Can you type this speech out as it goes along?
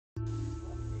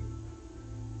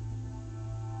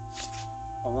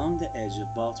Along the edge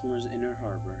of Baltimore's Inner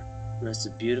Harbor rests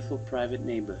a beautiful private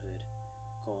neighborhood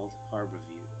called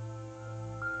HARBORVIEW.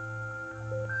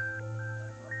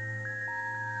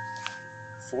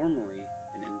 Formerly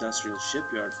an industrial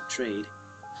shipyard for trade,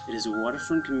 it is a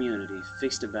waterfront community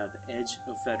fixed about the edge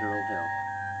of Federal Hill.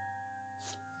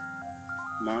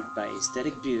 Marked by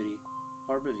aesthetic beauty,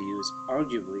 HARBORVIEW is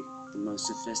arguably the most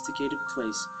sophisticated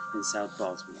place in South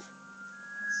Baltimore.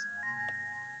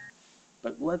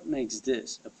 But what makes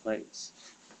this a place?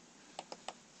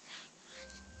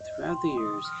 Throughout the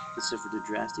years, it suffered a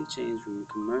drastic change from a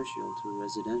commercial to a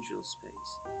residential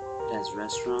space. It has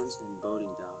restaurants and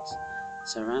boating docks,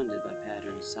 surrounded by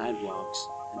patterned sidewalks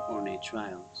and ornate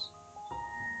trials.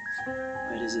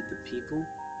 But is it the people?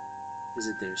 Is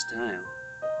it their style?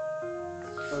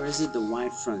 Or is it the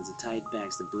wide fronts, the tight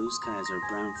backs, the blue skies or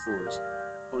brown floors,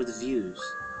 or the views?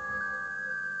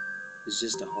 It's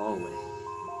just a hallway.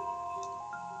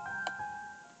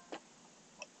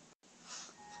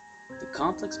 The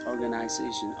complex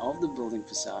organization of the building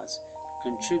facades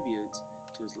contributes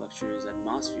to its luxurious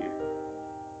atmosphere.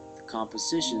 The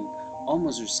composition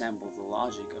almost resembles the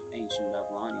logic of ancient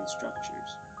Babylonian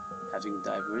structures, having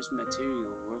diverse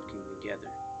material working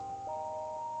together.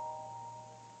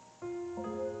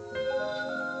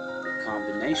 The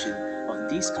combination of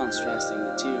these contrasting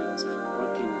materials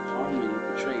working in harmony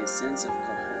portrays a sense of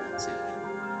coherency.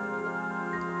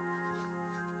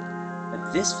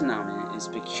 But this phenomenon is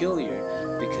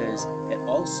peculiar because it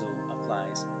also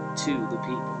applies to the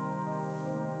people.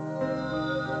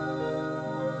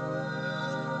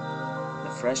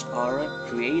 The fresh aura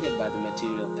created by the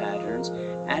material patterns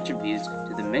attributes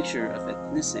to the mixture of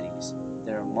ethnicities.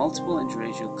 There are multiple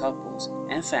interracial couples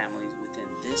and families within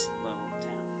this little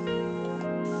town.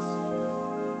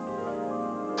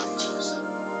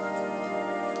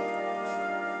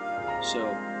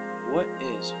 So, what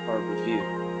is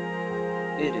HARBORVIEW?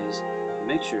 It is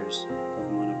mixtures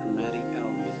of monochromatic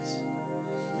elements,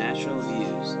 natural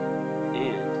views,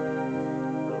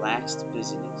 and relaxed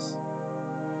busyness.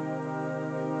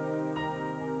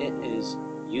 It is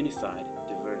unified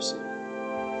diversity.